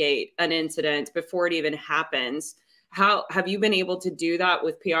mitigate an incident before it even happens. How have you been able to do that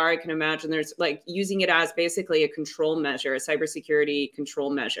with PR? I can imagine there's like using it as basically a control measure, a cybersecurity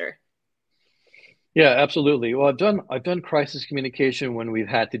control measure. Yeah, absolutely. Well, I've done crisis communication when we've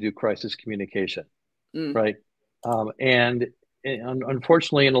had to do crisis communication, right? And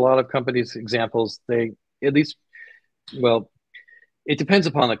unfortunately, in a lot of companies' examples, they at least, well, it depends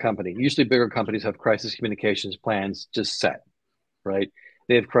upon the company. Usually, bigger companies have crisis communications plans just set, right?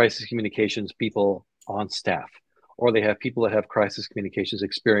 They have crisis communications people on staff, or they have people that have crisis communications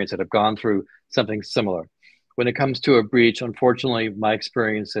experience that have gone through something similar. When it comes to a breach, unfortunately, my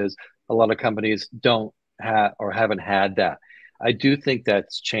experience is a lot of companies don't have or haven't had that. I do think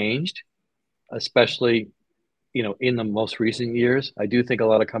that's changed, especially in the most recent years. I do think a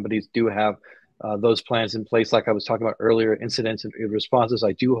lot of companies do have those plans in place, like I was talking about earlier, incidents and responses.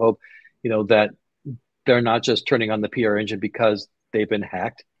 I do hope, that they're not just turning on the PR engine because they've been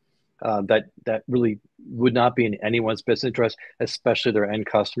hacked. That really would not be in anyone's best interest, especially their end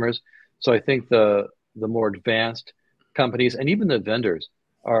customers. So I think the more advanced companies and even the vendors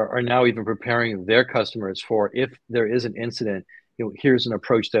are now even preparing their customers for, if there is an incident, here's an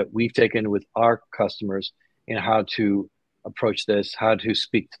approach that we've taken with our customers in how to approach this, how to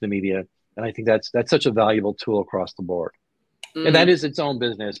speak to the media. And I think that's such a valuable tool across the board. And that is its own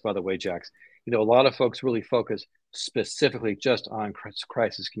business, by the way, Jax. A lot of folks really focus specifically just on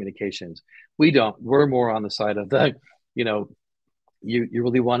crisis communications. We don't. We're more on the side of the, you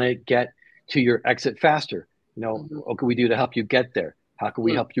really want to get to your exit faster. What can we do to help you get there? How can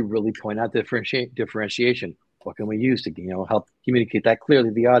we help you really point out differentiation? What can we use to, help communicate that clearly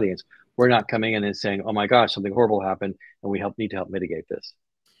to the audience? We're not coming in and saying, oh my gosh, something horrible happened, and we need to help mitigate this.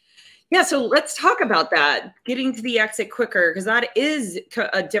 Yeah, so let's talk about that, getting to the exit quicker, because that is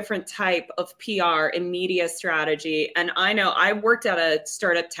a different type of PR and media strategy. And I know I worked at a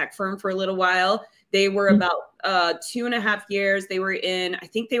startup tech firm for a little while. They were about 2.5 years. I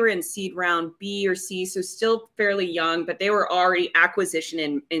think they were in seed round B or C, so still fairly young, but they were already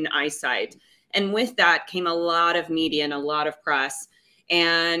acquisition in eyesight. And with that came a lot of media and a lot of press.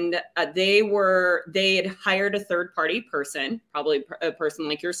 And they had hired a third-party person, probably a person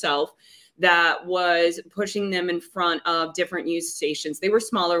like yourself, that was pushing them in front of different news stations. They were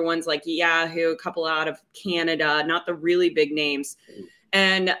smaller ones like Yahoo, a couple out of Canada, not the really big names.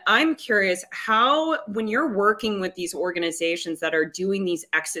 And I'm curious how, when you're working with these organizations that are doing these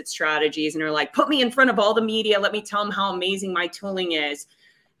exit strategies and are like, put me in front of all the media, let me tell them how amazing my tooling is.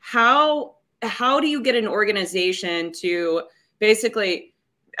 How do you get an organization to basically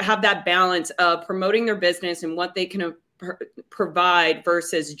have that balance of promoting their business and what they can provide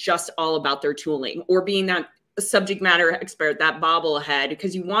versus just all about their tooling, or being that subject matter expert, that bobblehead?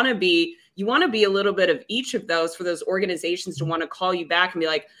 Because you want to be a little bit of each of those for those organizations to want to call you back and be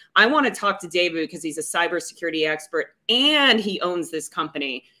like, I want to talk to David because he's a cybersecurity expert and he owns this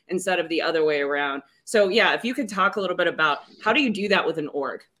company, instead of the other way around. So yeah, if you could talk a little bit about how do you do that with an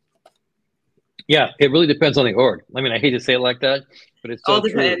org? Yeah, it really depends on the org. I mean, I hate to say it like that, but it's so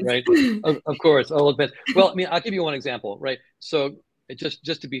true, right? Of course, all depends. Well, I mean, I'll give you one example, right? So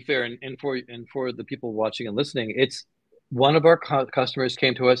just to be fair, and for the people watching and listening, it's one of our customers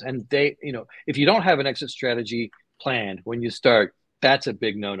came to us, and they, if you don't have an exit strategy planned when you start, that's a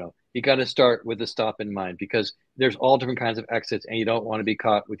big no-no. You got to start with the stop in mind, because there's all different kinds of exits, and you don't want to be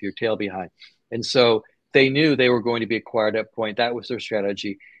caught with your tail behind. And so they knew they were going to be acquired at that point. That was their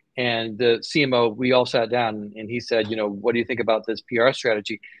strategy. And the CMO, we all sat down and he said, what do you think about this PR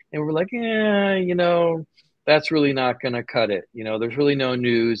strategy? And we're like, that's really not going to cut it. There's really no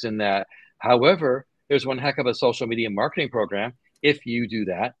news in that. However, there's one heck of a social media marketing program. If you do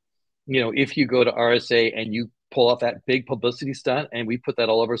that, if you go to RSA and you pull off that big publicity stunt and we put that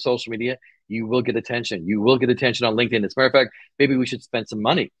all over social media, you will get attention. You will get attention on LinkedIn. As a matter of fact, maybe we should spend some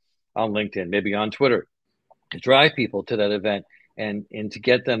money on LinkedIn, maybe on Twitter, to drive people to that event. And to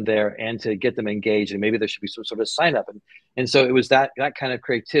get them there and to get them engaged, and maybe there should be some sort of sign up. And so it was that kind of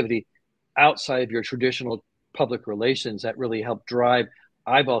creativity outside of your traditional public relations that really helped drive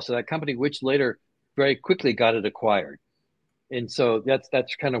eyeballs to that company, which later very quickly got it acquired. And so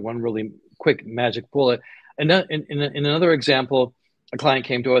that's kind of one really quick magic bullet. And in another example, a client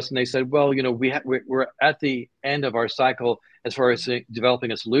came to us and they said, well, we're at the end of our cycle as far as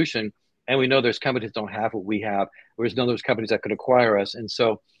developing a solution. And we know there's companies that don't have what we have. There's companies that could acquire us. And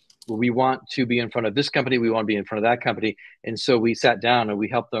so we want to be in front of this company. We want to be in front of that company. And so we sat down and we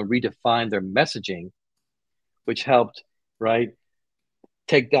helped them redefine their messaging, which helped, right,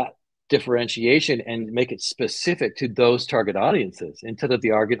 take that differentiation and make it specific to those target audiences instead of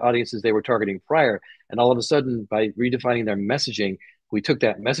the audiences they were targeting prior. And all of a sudden, by redefining their messaging, we took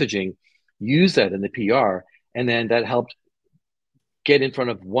that messaging, used that in the PR, and then that helped get in front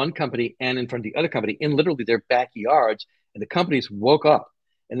of one company and in front of the other company in literally their backyards. And the companies woke up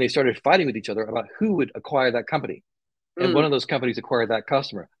and they started fighting with each other about who would acquire that company. And one of those companies acquired that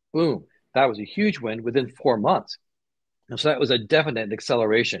customer. Boom. That was a huge win within 4 months. And so that was a definite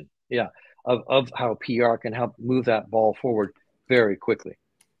acceleration, of how PR can help move that ball forward very quickly.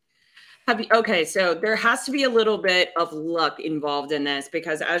 Okay, so there has to be a little bit of luck involved in this,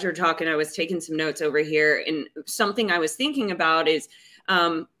 because as you're talking, I was taking some notes over here, and something I was thinking about is,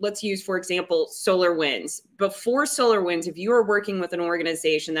 let's use, for example, SolarWinds. Before SolarWinds, if you were working with an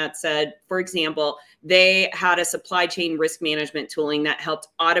organization that said, for example, they had a supply chain risk management tooling that helped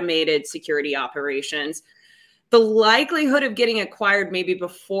automated security operations, the likelihood of getting acquired maybe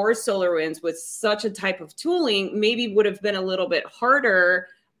before SolarWinds with such a type of tooling maybe would have been a little bit harder.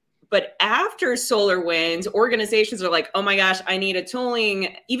 But after SolarWinds, organizations are like, oh my gosh, I need a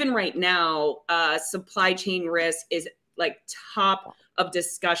tooling. Even right now, supply chain risk is like top of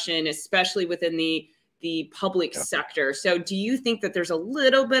discussion, especially within the the public Yeah. sector. So do you think that there's a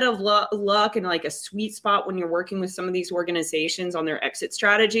little bit of luck and like a sweet spot when you're working with some of these organizations on their exit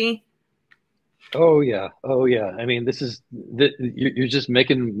strategy? Oh yeah. Oh yeah. I mean, you're just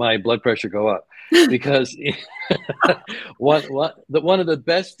making my blood pressure go up because one of the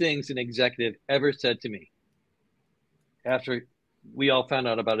best things an executive ever said to me after we all found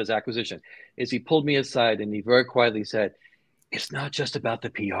out about his acquisition is he pulled me aside and he very quietly said, "It's not just about the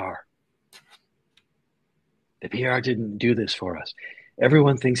PR. The PR didn't do this for us.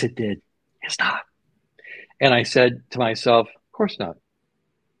 Everyone thinks it did. It's not." And I said to myself, "Of course not.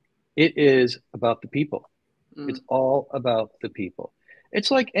 It is about the people. It's all about the people."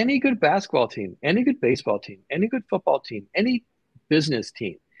 It's like any good basketball team, any good baseball team, any good football team, any business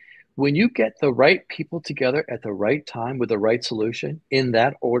team. When you get the right people together at the right time with the right solution in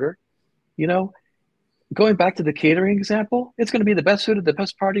that order, you know, going back to the catering example, it's going to be the best food at the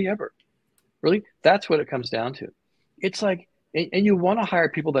best party ever. Really, that's what it comes down to. It's like, and you want to hire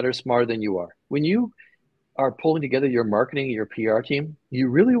people that are smarter than you are. When you are pulling together your marketing, your PR team, you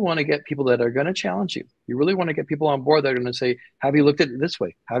really want to get people that are going to challenge you. You really want to get people on board that are going to say, "Have you looked at it this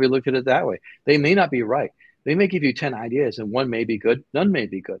way? Have you looked at it that way?" They may not be right. They may give you 10 ideas and one may be good, none may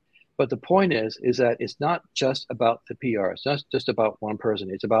be good. But the point is that it's not just about the PR. It's not just about one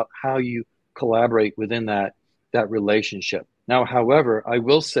person. It's about how you collaborate within that relationship. Now, however, I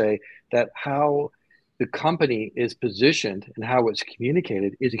will say that how the company is positioned and how it's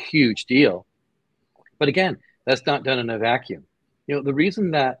communicated is a huge deal. But again, that's not done in a vacuum. The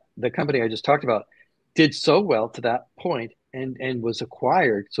reason that the company I just talked about did so well to that point and was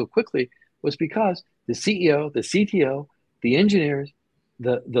acquired so quickly was because the CEO, the CTO, the engineers,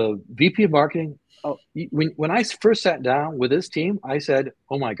 the VP of marketing. When I first sat down with this team, I said,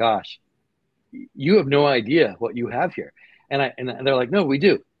 "Oh my gosh, you have no idea what you have here." And they're like, "No, we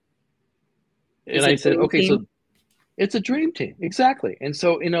do." And I said, "Okay, so it's a dream team." Exactly. And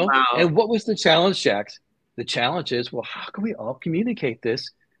so, Wow. and what was the challenge, Jax? The challenge is, well, how can we all communicate this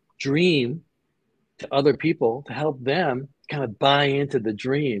dream to other people to help them kind of buy into the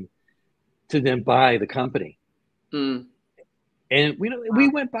dream to then buy the company? And we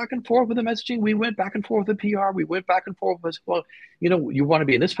went back and forth with the messaging. We went back and forth with the PR. We went back and forth with, well, you want to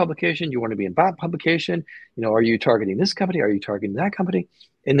be in this publication. You want to be in that publication. Are you targeting this company? Are you targeting that company?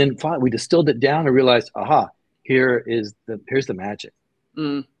 And then finally, we distilled it down and realized, aha, here's the magic.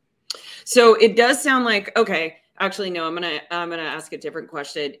 So it does sound like, okay, actually, no, I'm gonna ask a different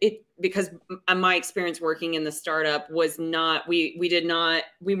question. Because my experience working in the startup was not, we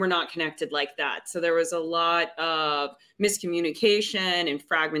were not connected like that. So there was a lot of miscommunication and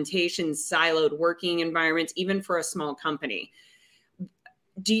fragmentation, siloed working environments, even for a small company.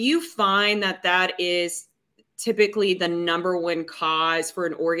 Do you find that that is typically the number one cause for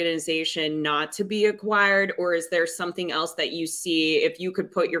an organization not to be acquired? Or is there something else that you see, if you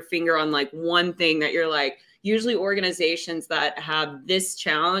could put your finger on like one thing that you're like, usually organizations that have this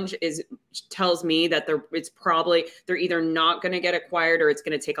challenge tells me that they're either not going to get acquired or it's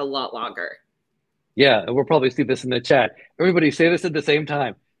going to take a lot longer. Yeah, and we'll probably see this in the chat. Everybody say this at the same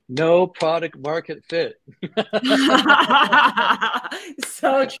time. No product market fit.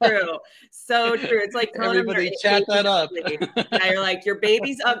 So true. So true. It's like everybody chat that up. Yeah, you're like, your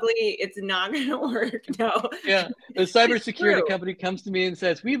baby's ugly. It's not going to work. No. Yeah. The cybersecurity company comes to me and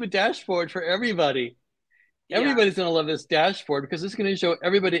says, "We have a dashboard for everybody. Everybody's going to love this dashboard because it's going to show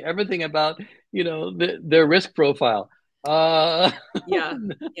everybody everything about, their risk profile." Yeah.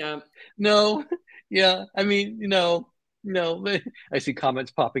 No. Yeah. I mean, no. I see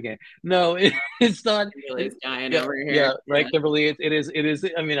comments popping in. No, it's not. Kimberly's dying over here. Yeah, right, Kimberly. It is.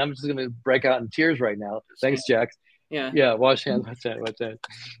 I mean, I'm just going to break out in tears right now. Thanks, Jax. Yeah. Wash hands. What's that?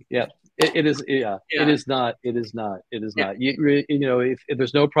 Yeah. It is. Yeah. It is not. It is not. If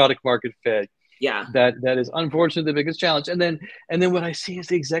there's no product market fit, that is unfortunately the biggest challenge. And then what I see is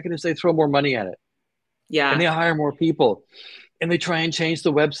the executives, they throw more money at it. Yeah. And they hire more people, and they try and change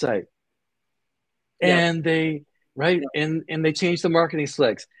the website. And they and they change the marketing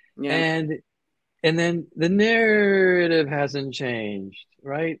slicks. And then the narrative hasn't changed,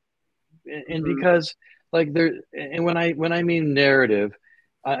 right? And because like when I mean narrative,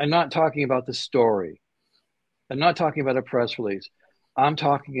 I'm not talking about the story. I'm not talking about a press release. I'm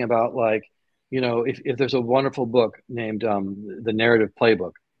talking about like, if there's a wonderful book named The Narrative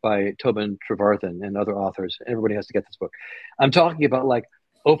Playbook by Tobin Trevarthen and other authors, everybody has to get this book. I'm talking about like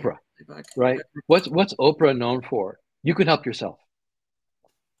Oprah, right? What's Oprah known for? You can help yourself.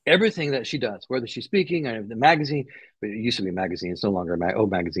 Everything that she does, whether she's speaking or the magazine, it used to be a magazine, it's no longer an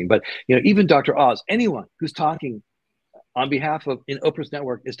old magazine, but even Dr. Oz, anyone who's talking on behalf of in Oprah's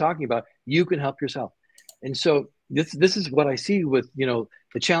network is talking about you can help yourself. And so this is what I see with,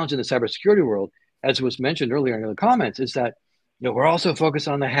 the challenge in the cybersecurity world, as was mentioned earlier in the comments, is that, we're also focused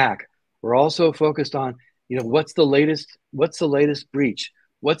on the hack. We're also focused on, what's the latest breach?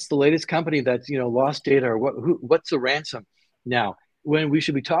 What's the latest company that's, lost data, or what's the ransom now? When we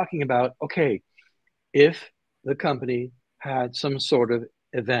should be talking about, okay, if the company had some sort of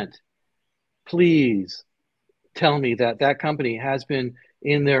event, please tell me that that company has been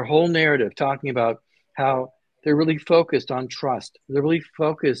in their whole narrative talking about how they're really focused on trust. They're really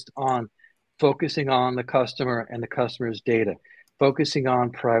focusing on the customer and the customer's data, focusing on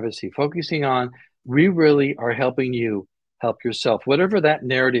privacy, focusing on we really are helping you help yourself. Whatever that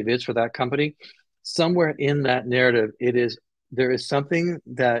narrative is for that company, somewhere in that narrative, there is something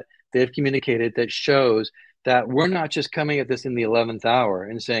that they've communicated that shows that we're not just coming at this in the 11th hour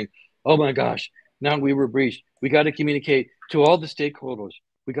and saying, oh my gosh, now we were breached. We got to communicate to all the stakeholders.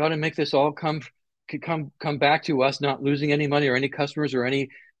 We got to make this all come back to us, not losing any money or any customers or any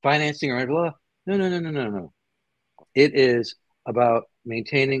financing or blah. No. It is about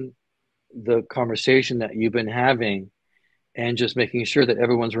maintaining the conversation that you've been having and just making sure that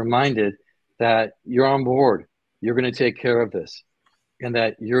everyone's reminded that you're on board. You're going to take care of this and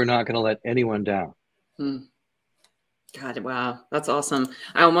that you're not going to let anyone down. God, wow. That's awesome.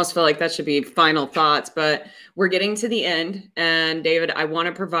 I almost feel like that should be final thoughts, but we're getting to the end. And David, I want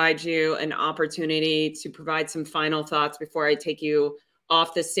to provide you an opportunity to provide some final thoughts before I take you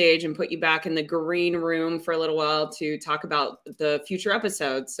off the stage and put you back in the green room for a little while to talk about the future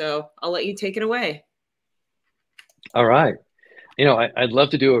episodes. So I'll let you take it away. All right. I'd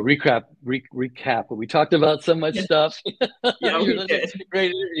love to do a recap, but we talked about so much stuff. Yeah, we You're did. such a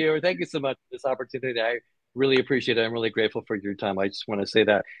great interviewer. Thank you so much for this opportunity. I really appreciate it. I'm really grateful for your time. I just want to say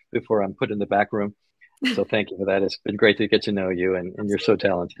that before I'm put in the back room. So thank you for that. It's been great to get to know you, and you're so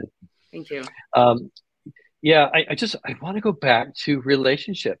talented. Thank you. Yeah, I want to go back to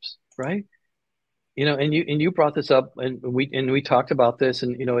relationships, right? And you brought this up, and we talked about this,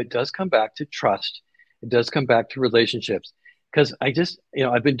 and it does come back to trust. It does come back to relationships, because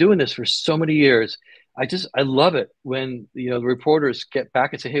I've been doing this for so many years. I love it when the reporters get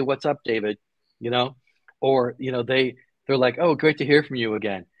back and say, "Hey, what's up, David?" Or they're like, "Oh, great to hear from you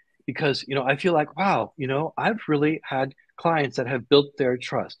again," because I feel like, wow, I've really had clients that have built their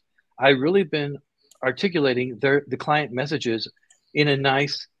trust. I've really been articulating the client messages in a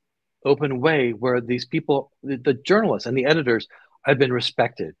nice, open way where these people, the journalists and the editors, have been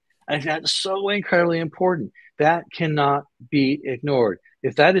respected. And that's so incredibly important. That cannot be ignored.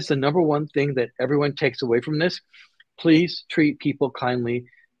 If that is the number one thing that everyone takes away from this, please treat people kindly.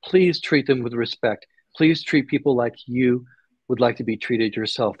 Please treat them with respect. Please treat people like you would like to be treated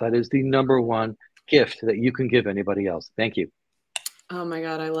yourself. That is the number one gift that you can give anybody else. Thank you. Oh my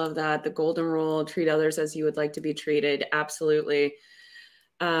God, I love that. The golden rule, treat others as you would like to be treated. Absolutely.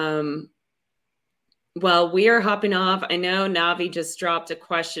 Well, we are hopping off. I know Navi just dropped a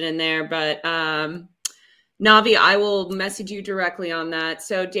question in there, but Navi, I will message you directly on that.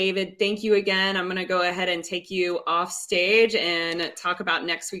 So David, thank you again. I'm going to go ahead and take you off stage and talk about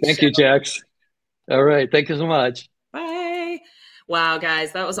next week's show. Thank you, Jax. All right. Thank you so much. Bye. Wow,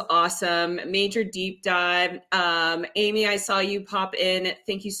 guys, that was awesome. Major deep dive. Amy, I saw you pop in.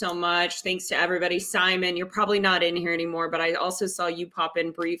 Thank you so much. Thanks to everybody. Simon, you're probably not in here anymore, but I also saw you pop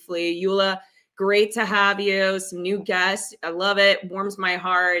in briefly. Eula, great to have you. Some new guests. I love it. Warms my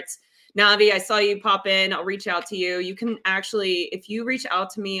heart. Navi, I saw you pop in. I'll reach out to you. You can actually, if you reach out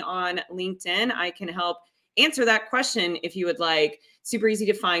to me on LinkedIn, I can help answer that question if you would like. Super easy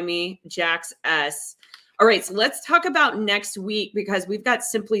to find me, Jax S. All right, so let's talk about next week, because we've got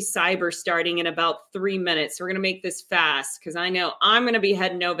Simply Cyber starting in about 3 minutes. So we're going to make this fast, because I know I'm going to be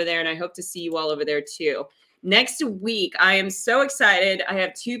heading over there, and I hope to see you all over there too. Next week, I am so excited. I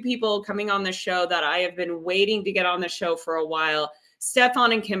have 2 people coming on the show that I have been waiting to get on the show for a while.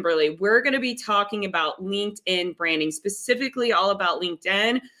 Stefan and Kimberly. We're going to be talking about LinkedIn branding, specifically all about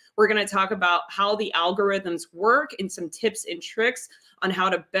LinkedIn. We're going to talk about how the algorithms work and some tips and tricks on how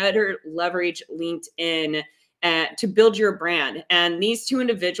to better leverage LinkedIn to build your brand. And these 2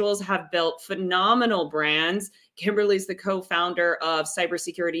 individuals have built phenomenal brands. Kimberly's the co-founder of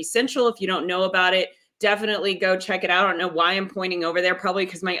Cybersecurity Central. If you don't know about it, definitely go check it out. I don't know why I'm pointing over there, probably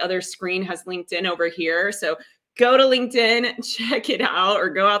because my other screen has LinkedIn over here. So go to LinkedIn, check it out, or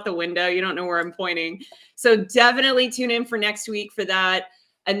go out the window. You don't know where I'm pointing. So definitely tune in for next week for that.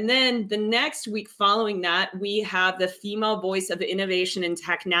 And then the next week following that, we have the Female Voice of Innovation and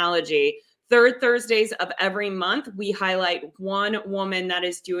Technology. Third Thursdays of every month, we highlight one woman that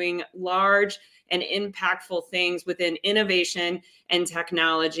is doing large and impactful things within innovation and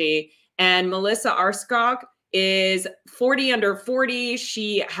technology. And Melissa Arskog is 40 under 40.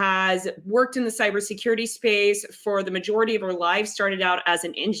 She has worked in the cybersecurity space for the majority of her life, started out as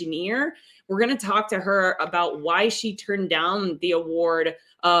an engineer. We're going to talk to her about why she turned down the award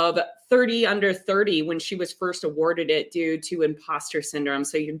of 30 under 30 when she was first awarded it due to imposter syndrome.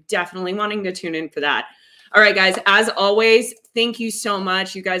 So you're definitely wanting to tune in for that. All right, guys, as always, thank you so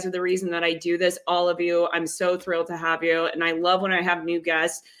much. You guys are the reason that I do this, all of you. I'm so thrilled to have you. And I love when I have new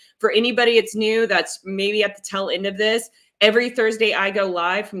guests. For anybody that's new, that's maybe at the tail end of this, every Thursday I go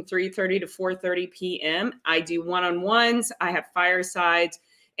live from 3:30 to 4:30 p.m. I do one-on-ones, I have firesides,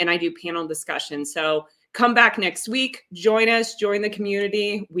 and I do panel discussions. So come back next week, join us, join the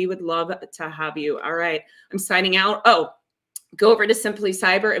community. We would love to have you. All right, I'm signing out. Oh, go over to Simply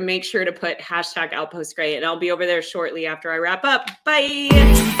Cyber and make sure to put #OutpostGray, and I'll be over there shortly after I wrap up. Bye.